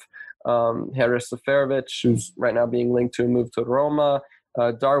have Haris Seferovic, who's right now being linked to a move to Roma.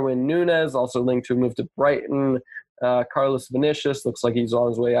 Darwin Nunes, also linked to a move to Brighton. Carlos Vinicius looks like he's on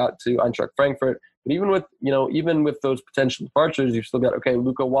his way out to Eintracht Frankfurt. But even with those potential departures, you've still got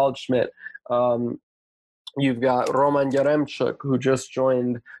Luka Waldschmidt. You've got Roman Yaremchuk, who just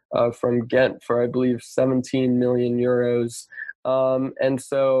joined from Ghent for, I believe, 17 million euros. And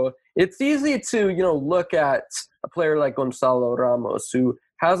so it's easy to, look at a player like Gonçalo Ramos, who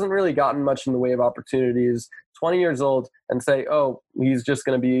hasn't really gotten much in the way of opportunities, 20 years old, and say, oh, he's just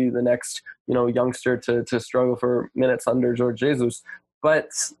going to be the next, youngster to struggle for minutes under Jorge Jesus.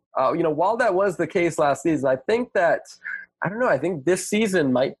 But, while that was the case last season, I think this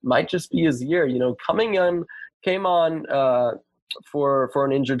season might just be his year. Came on for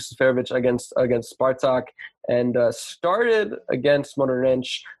an injured Seferovic against Spartak, and started against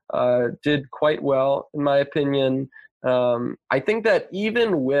Moreirense, did quite well in my opinion. I think that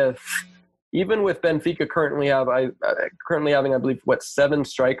even with Benfica currently having, I believe, 7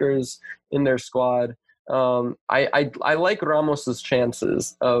 strikers in their squad, I like Ramos's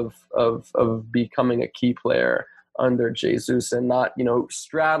chances of becoming a key player under Jesus, and not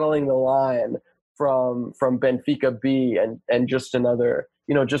straddling the line from Benfica B and just another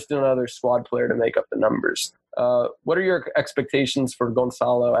squad player to make up the numbers. What are your expectations for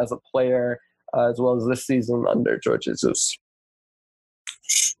Gonçalo as a player, as well as this season under Jorge Jesus?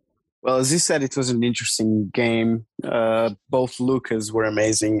 Well, as you said, it was an interesting game. Both Lucas were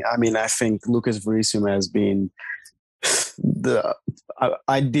amazing. I mean, I think Lucas Verissimo has been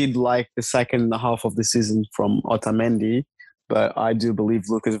I did like the second half of the season from Otamendi, but I do believe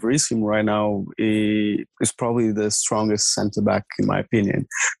Lucas Verissimo right now is probably the strongest centre-back, in my opinion.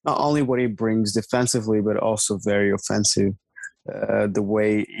 Not only what he brings defensively, but also very offensive. The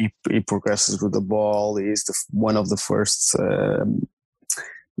way he progresses with the ball, is one of the first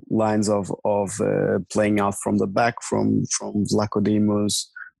lines of playing out from the back from Vlachodimos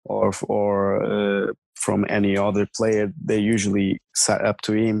or from any other player. They usually set up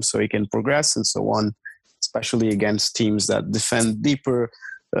to him so he can progress and so on, especially against teams that defend deeper.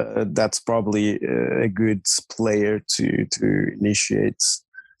 That's probably a good player to initiate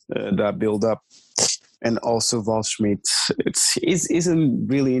that build up. And also Waldschmidt, is a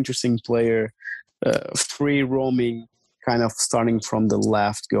really interesting player, free roaming, kind of starting from the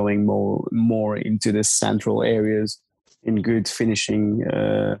left, going more into the central areas, in good finishing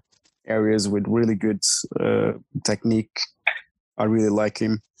areas with really good technique. I really like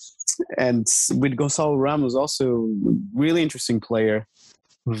him. And with Gonçalo Ramos, also really interesting player,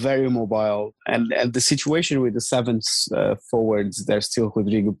 very mobile. And the situation with the 7 forwards, there's still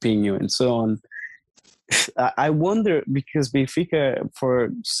Rodrigo Pinho and so on. I wonder, because Benfica, for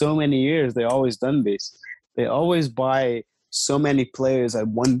so many years, they always done this. They always buy so many players at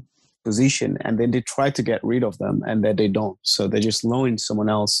one position, and then they try to get rid of them, and then they don't. So they just loan someone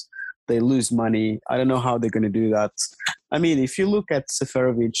else. They lose money. I don't know how they're going to do that. I mean, if you look at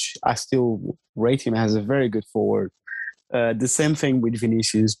Seferovic, I still rate him as a very good forward. The same thing with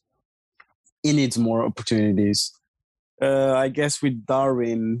Vinicius. He needs more opportunities. I guess with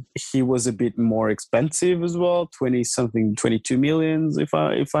Darwin, he was a bit more expensive as well, 22 million, if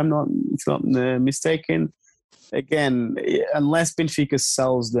I'm not mistaken. Again, unless Benfica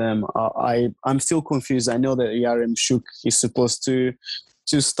sells them, I'm still confused. I know that Yaremchuk is supposed to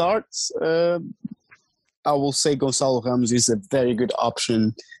start. I will say Gonçalo Ramos is a very good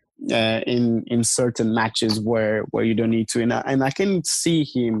option in certain matches where you don't need to, and I can see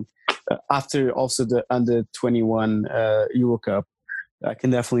him after also the under 21 Euro Cup. I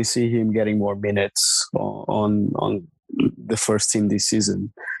can definitely see him getting more minutes on the first team this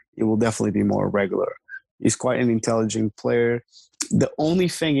season. It will definitely be more regular. He's quite an intelligent player. The only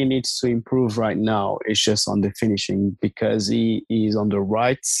thing he needs to improve right now is just on the finishing, because he is on the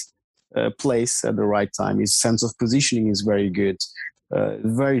right place at the right time. His sense of positioning is very good,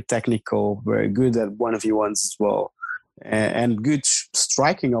 very technical, very good at 1v1s as well, and good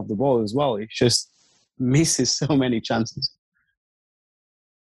striking of the ball as well. He just misses so many chances.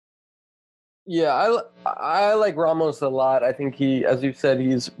 Yeah, I like Ramos a lot. I think he, as you said,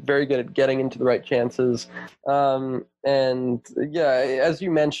 he's very good at getting into the right chances. And yeah, as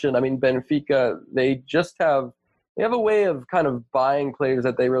you mentioned, I mean, Benfica, they have a way of kind of buying players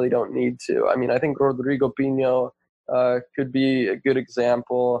that they really don't need to. I mean, I think Rodrigo Pinho could be a good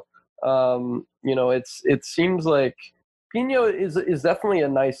example. It seems like Pinho is definitely a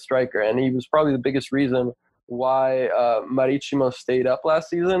nice striker, and he was probably the biggest reason why Maritimo stayed up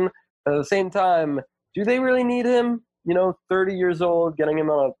last season. At the same time, do they really need him? 30 years old, getting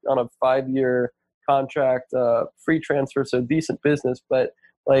him on a 5-year contract, free transfer, so decent business. But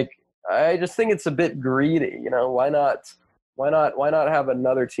I just think it's a bit greedy. Why not have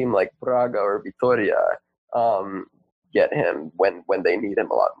another team like Braga or Vitoria get him when they need him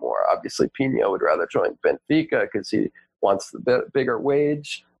a lot more? Obviously, Pinho would rather join Benfica because he wants the bigger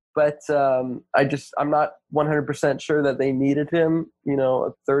wage. But I'm not 100% sure that they needed him. A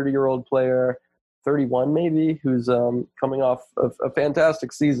 30-year-old player, 31 maybe, who's coming off of a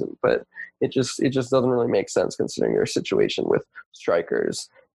fantastic season. But it just doesn't really make sense considering their situation with strikers.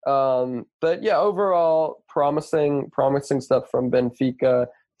 But yeah, overall, promising stuff from Benfica.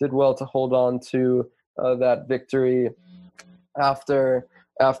 Did well to hold on to that victory after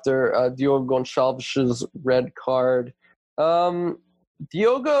Diogo Gonçalves' red card.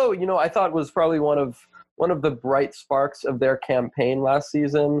 Diogo, I thought was probably one of the bright sparks of their campaign last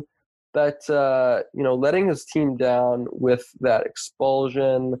season. That letting his team down with that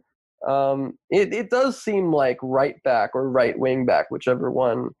expulsion, it does seem like right back or right wing back, whichever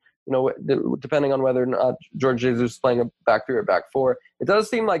one, depending on whether or not Jorge Jesus is playing a back three or back four. It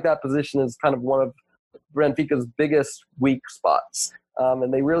does seem like that position is kind of one of Benfica's biggest weak spots,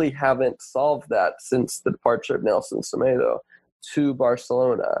 and they really haven't solved that since the departure of Nelson Semedo to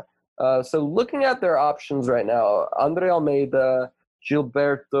Barcelona. So looking at their options right now, Andre Almeida,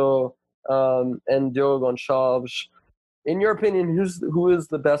 Gilberto, and Diogo Gonçalves, in your opinion, who is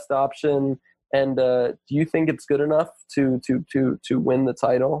the best option? And do you think it's good enough to win the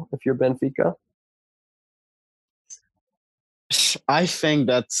title if you're Benfica? I think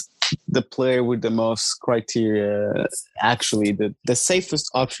that the player with the most criteria, actually, the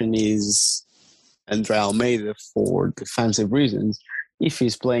safest option is Andre Almeida for defensive reasons if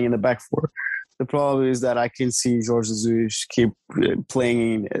he's playing in the back four. The problem is that I can see Jorge Jesus keep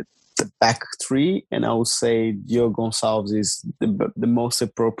playing in the back three, and I would say Diogo Gonçalves is the most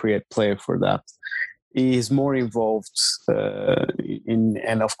appropriate player for that. He is more involved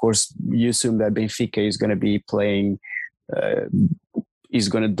and of course you assume that Benfica is going to be playing, is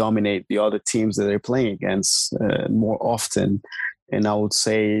going to dominate the other teams that they're playing against more often. And I would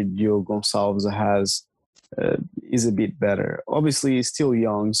say Diogo Gonçalves is a bit better. Obviously, he's still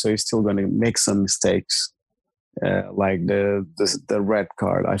young, so he's still going to make some mistakes, like the red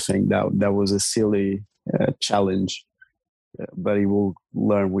card. I think that was a silly challenge, but he will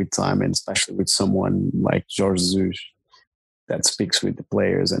learn with time, and especially with someone like Jorge Jesus that speaks with the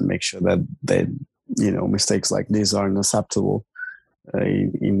players and make sure that mistakes like this are unacceptable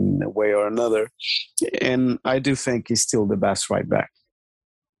in a way or another. And I do think he's still the best right back.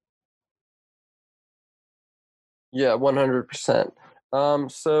 Yeah, 100%.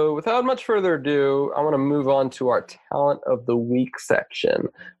 So without much further ado, I want to move on to our Talent of the Week section,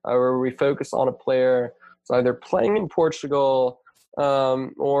 where we focus on a player who's either playing in Portugal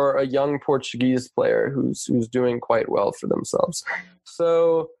or a young Portuguese player who's doing quite well for themselves.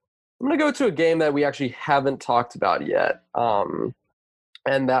 So I'm going to go to a game that we actually haven't talked about yet,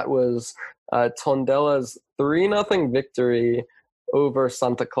 and that was Tondela's 3-0 victory over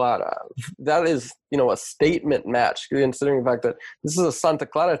Santa Clara. That is, a statement match, considering the fact that this is a Santa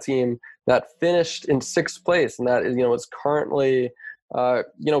Clara team that finished in 6th place, and that is, is currently,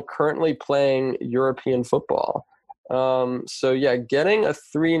 currently playing European football. So yeah, getting a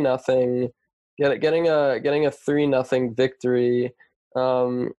 3-0, getting a 3-0 victory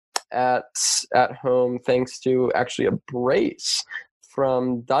at home, thanks to actually a brace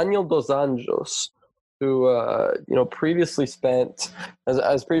from Daniel dos Anjos, who previously spent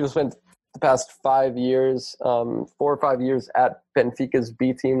the past 5 years, 4 or 5 years at Benfica's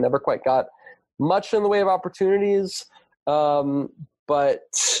B team. Never quite got much in the way of opportunities, but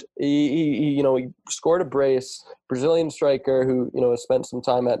he scored a brace. Brazilian striker who has spent some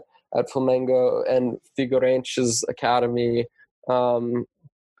time at at Flamengo and Figueirense's academy.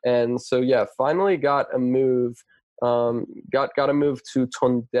 And so, yeah, finally got a move, got a move to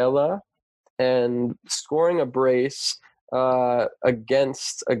Tondela and scoring a brace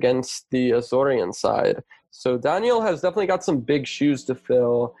against the Azorian side. So Daniel has definitely got some big shoes to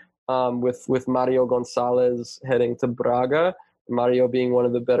fill with Mario Gonzalez heading to Braga, Mario being one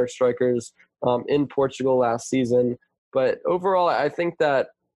of the better strikers in Portugal last season. But overall, I think that,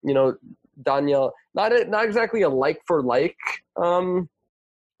 Daniel, not exactly a like-for-like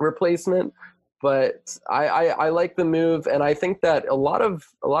replacement, but I like the move, and I think that a lot of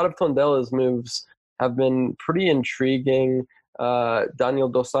Tondela's moves have been pretty intriguing. Daniel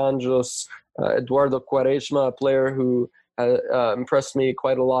Dos Anjos, Eduardo Quaresma, a player who impressed me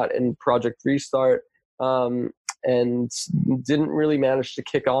quite a lot in Project Restart, and didn't really manage to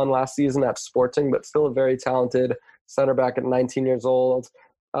kick on last season at Sporting, but still a very talented center back at 19 years old.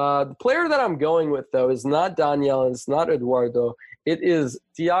 The player that I'm going with, though, is not Daniel, it's not Eduardo. It is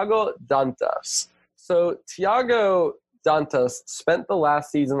Thiago Dantas. So Thiago Dantas spent the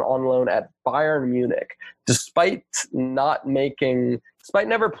last season on loan at Bayern Munich, despite never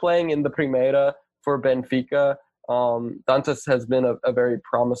playing in the Primera for Benfica. Dantas has been a very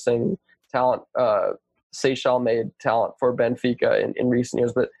promising talent, Seychelles-made talent for Benfica in recent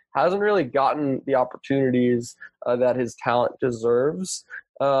years, but hasn't really gotten the opportunities that his talent deserves.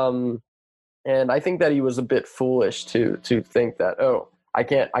 And I think that he was a bit foolish to think that, I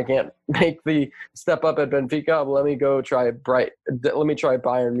can't make the step up at Benfica. Let me go try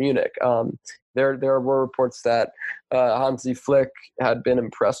Bayern Munich. There were reports that Hansi Flick had been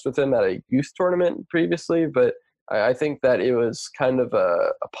impressed with him at a youth tournament previously, but I think that it was kind of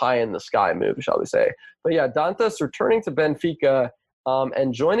a pie in the sky move, shall we say. But yeah, Dantas returning to Benfica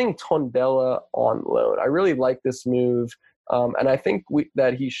and joining Tondela on loan. I really like this move, and I think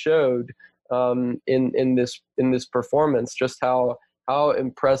that he showed in this performance just how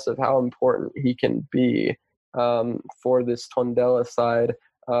impressive, how important he can be for this Tondela side.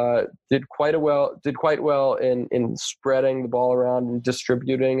 Did quite well in spreading the ball around and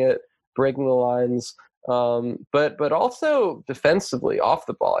distributing it, breaking the lines, but also defensively off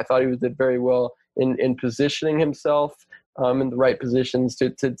the ball. I thought he did very well in positioning himself in the right positions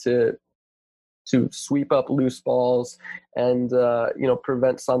to sweep up loose balls and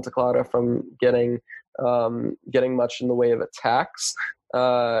prevent Santa Clara from getting much in the way of attacks.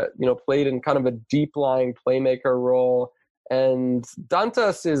 Played in kind of a deep lying playmaker role. And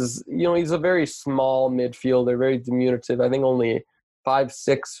Dantas is, he's a very small midfielder, very diminutive. I think only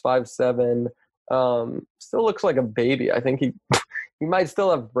 5'6", 5'7". Still looks like a baby. I think he might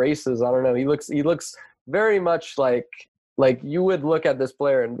still have braces. I don't know. He looks very much like you would look at this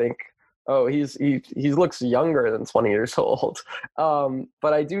player and think, oh, he looks younger than 20 years old.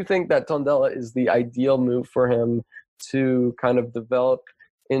 But I do think that Tondela is the ideal move for him to kind of develop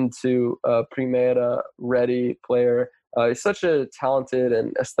into a Primera-ready player. He's such a talented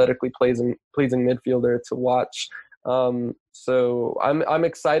and aesthetically pleasing midfielder to watch. So I'm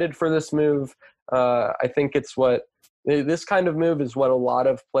excited for this move. I think this kind of move is what a lot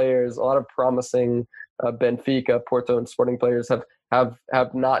of promising Benfica, Porto, and Sporting players have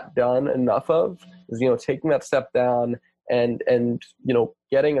not done enough of, is taking that step down and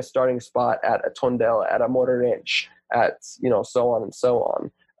getting a starting spot at a Tondela, at a Moreirense, at so on and so on.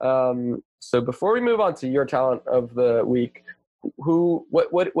 So before we move on to your talent of the week,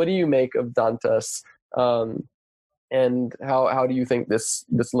 what do you make of Dantas, and how do you think this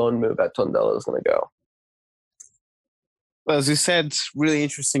loan move at Tondela is going to go? Well, as you said, really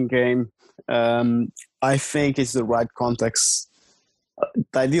interesting game. I think it's the right context,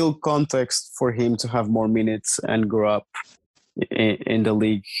 the ideal context for him to have more minutes and grow up in the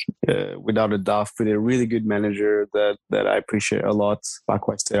league, without a doubt, with a really good manager that I appreciate a lot,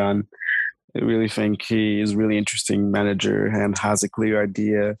 Paco Esteran. I really think he is a really interesting manager and has a clear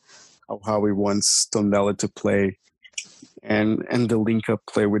idea of how he wants Tondela to play. And the link-up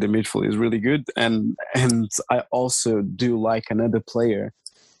play with the midfield is really good. And I also do like another player,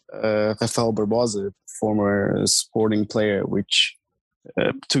 Rafael Barbosa, former Sporting player, which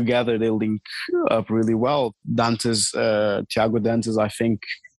together they link up really well. Thiago Dantas, I think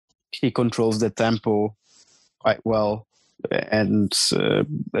he controls the tempo quite well, and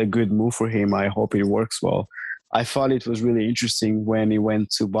a good move for him. I hope it works well. I thought it was really interesting when he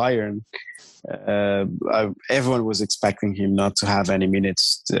went to Bayern. Everyone was expecting him not to have any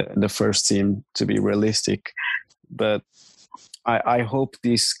minutes in the first team, to be realistic. But I hope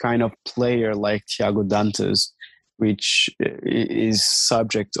this kind of player like Thiago Dantas, which is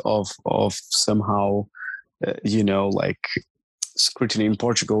subject of somehow, scrutiny in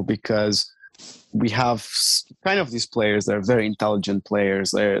Portugal because we have kind of these players that are very intelligent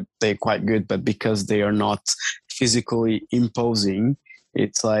players. They're quite good, but because they are not physically imposing,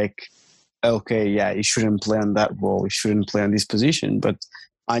 it's like, okay, yeah, he shouldn't play on that role. He shouldn't play on this position. But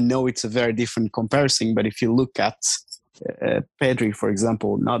I know it's a very different comparison. But if you look at Pedri, for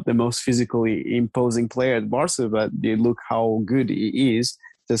example, not the most physically imposing player at Barca, but you look how good he is,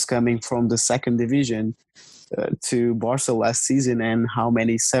 just coming from the second division to Barca last season, and how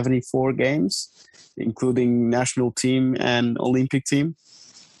many 74 games, including national team and Olympic team.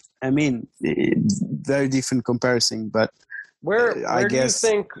 I mean, very different comparison, but where I guess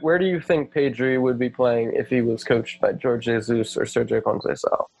where do you think Pedri would be playing if he was coached by Jorge Jesus or Sergio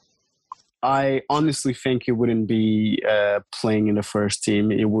Conceição? I honestly think he wouldn't be playing in the first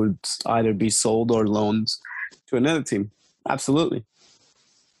team. He would either be sold or loaned to another team. Absolutely.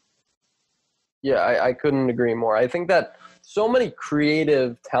 Yeah, I couldn't agree more. I think that so many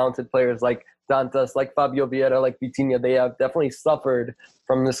creative, talented players like Dantas, like Fabio Vieira, like Vitinha, they have definitely suffered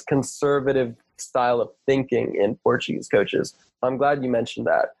from this conservative style of thinking in Portuguese coaches. I'm glad you mentioned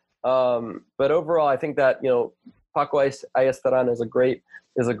that. But overall, I think that, Paco Ayestarán is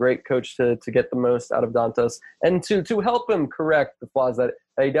a great coach to get the most out of Dantas and to help him correct the flaws that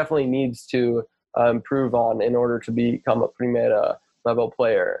he definitely needs to improve on in order to become a Primera level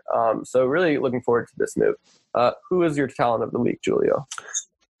player. So really looking forward to this move. Who is your talent of the week, Julio?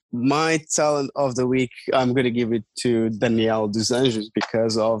 My talent of the week, I'm going to give it to Daniel dos Anjos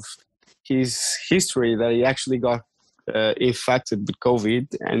because of his history that he actually got infected with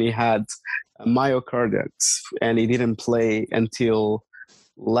COVID and he had a myocarditis and he didn't play until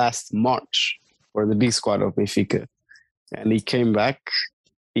last March for the B squad of Benfica. And he came back,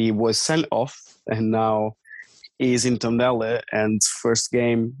 he was sent off, and now he's in Tondela and first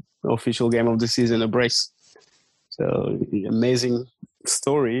game, official game of the season, a brace. So amazing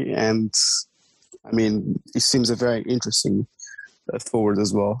story, and I mean, he seems a very interesting forward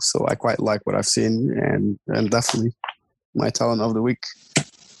as well. So I quite like what I've seen, and definitely my talent of the week.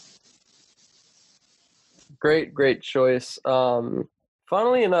 Great choice.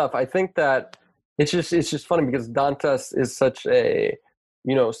 Funnily enough, I think that it's just funny because Dantas is such a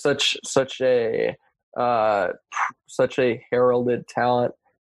such a heralded talent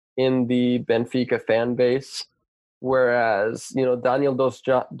in the Benfica fan base, whereas Daniel dos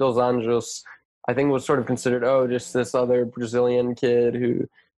Anjos, I think, was sort of considered just this other Brazilian kid who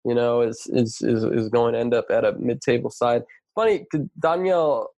is going to end up at a mid-table side. Funny,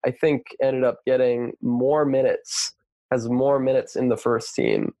 Daniel, I think, ended up getting has more minutes in the first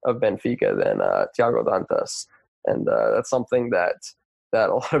team of Benfica than Thiago Dantas, and that's something that a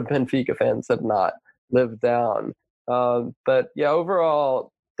lot of Benfica fans have not lived down. But yeah,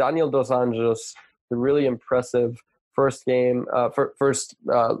 overall, Daniel dos Anjos, the really impressive first game, first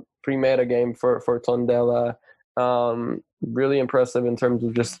Primera game for Tondela. Really impressive in terms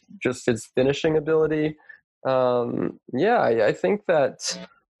of just his finishing ability. I think that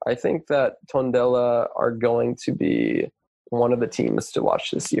Tondela are going to be one of the teams to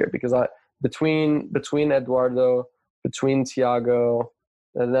watch this year because between Eduardo, between Thiago,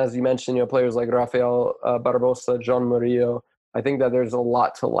 and as you mentioned, players like Rafael Barbosa, John Murillo, I think that there's a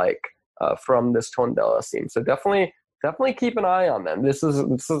lot to like from this Tondela team. So definitely keep an eye on them. This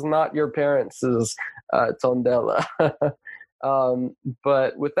is not your parents' Tondela.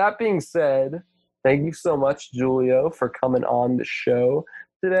 But with that being said, thank you so much, Julio, for coming on the show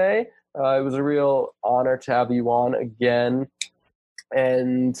today. It was a real honor to have you on again.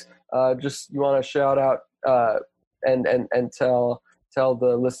 And just you want to shout out and tell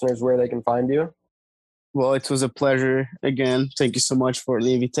the listeners where they can find you? Well, it was a pleasure again. Thank you so much for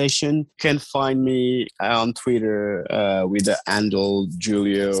the invitation. You can find me on Twitter with the handle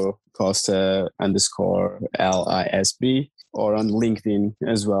Julio Costa _LISB, or on LinkedIn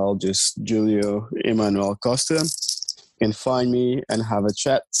as well, just Julio Emmanuel Costa. You can find me and have a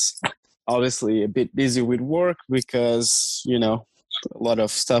chat. Obviously a bit busy with work because, a lot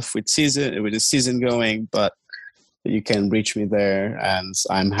of stuff with the season going, but you can reach me there and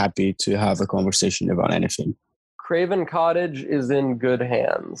I'm happy to have a conversation about anything. Craven Cottage is in good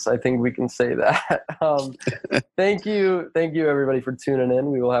hands. I think we can say that. Thank you everybody for tuning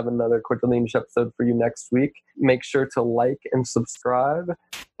in. We will have another Cortolinos episode for you next week. Make sure to like and subscribe.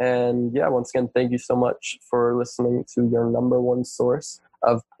 And once again, thank you so much for listening to your number one source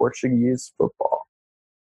of Portuguese football.